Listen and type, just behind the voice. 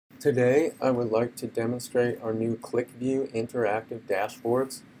Today, I would like to demonstrate our new Qlikview interactive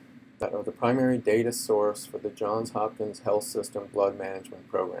dashboards that are the primary data source for the Johns Hopkins Health System blood management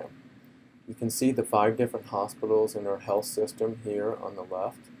program. You can see the 5 different hospitals in our health system here on the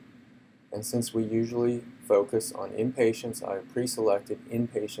left. And since we usually focus on inpatients, I have pre-selected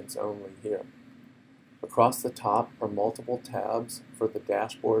inpatients only here. Across the top are multiple tabs for the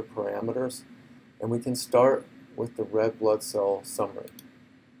dashboard parameters, and we can start with the red blood cell summary.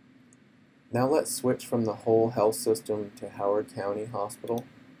 Now let's switch from the whole health system to Howard County Hospital.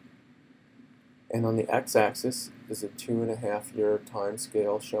 And on the x-axis is a 2.5-year time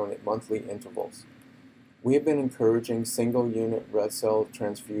scale shown at monthly intervals. We have been encouraging single-unit red cell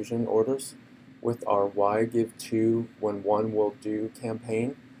transfusion orders with our Why Give 2 When 1 Will Do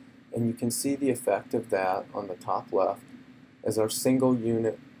campaign, and you can see the effect of that on the top left as our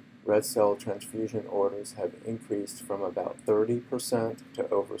single-unit red cell transfusion orders have increased from about 30% to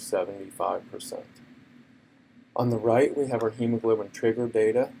over 75%. On the right, we have our hemoglobin trigger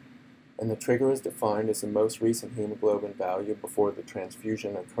data, and the trigger is defined as the most recent hemoglobin value before the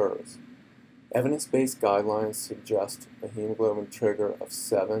transfusion occurs. Evidence-based guidelines suggest a hemoglobin trigger of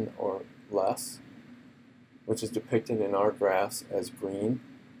 7 or less, which is depicted in our graphs as green.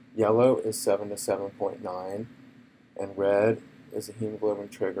 Yellow is 7 to 7.9, and red is a hemoglobin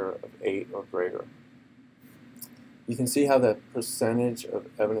trigger of 8 or greater. You can see how the percentage of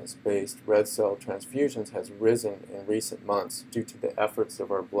evidence-based red cell transfusions has risen in recent months due to the efforts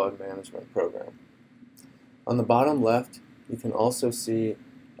of our blood management program. On the bottom left, you can also see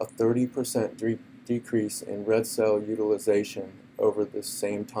a 30% decrease in red cell utilization over the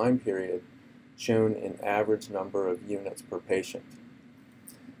same time period, shown in average number of units per patient.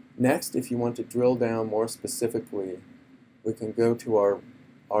 Next, if you want to drill down more specifically, we can go to our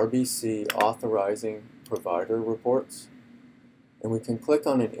RBC authorizing provider reports, and we can click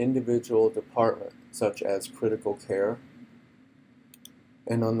on an individual department, such as critical care.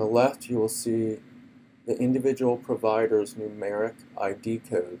 And on the left, you will see the individual provider's numeric ID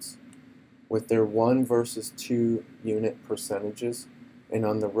codes with their 1 versus 2 unit percentages. And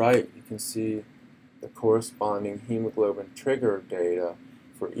on the right, you can see the corresponding hemoglobin trigger data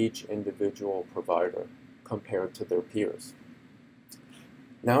for each individual provider compared to their peers.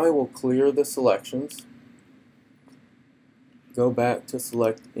 Now I will clear the selections, go back to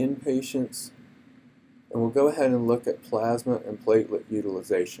select inpatients, and we'll go ahead and look at plasma and platelet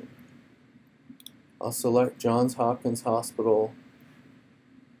utilization. I'll select Johns Hopkins Hospital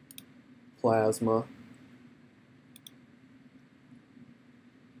plasma,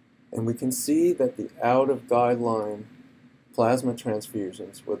 and we can see that the out-of-guideline plasma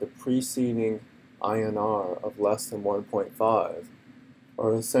transfusions with a preceding INR of less than 1.5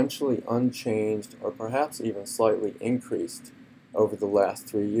 are essentially unchanged or perhaps even slightly increased over the last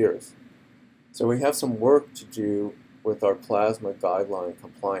 3 years. So we have some work to do with our plasma guideline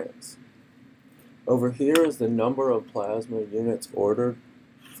compliance. Over here is the number of plasma units ordered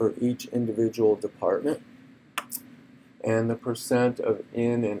for each individual department and the percent of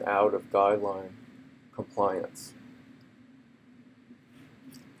in and out of guideline compliance.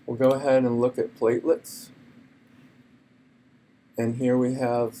 We'll go ahead and look at platelets. And here we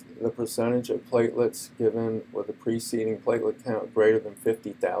have the percentage of platelets given with a preceding platelet count greater than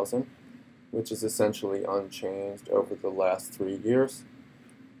 50,000, which is essentially unchanged over the last 3 years.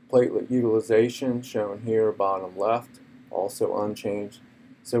 Platelet utilization shown here bottom left, also unchanged.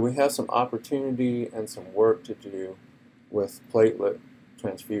 So we have some opportunity and some work to do with platelet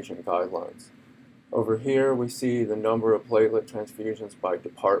transfusion guidelines. Over here we see the number of platelet transfusions by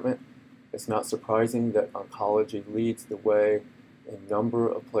department. It's not surprising that oncology leads the way in number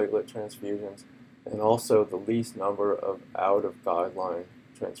of platelet transfusions and also the least number of out-of-guideline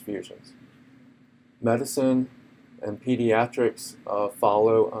transfusions. Medicine and pediatrics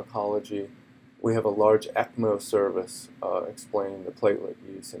follow oncology. We have a large ECMO service explaining the platelet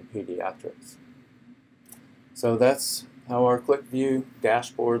use in pediatrics. So that's how our Qlikview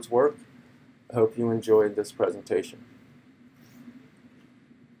dashboards work. I hope you enjoyed this presentation.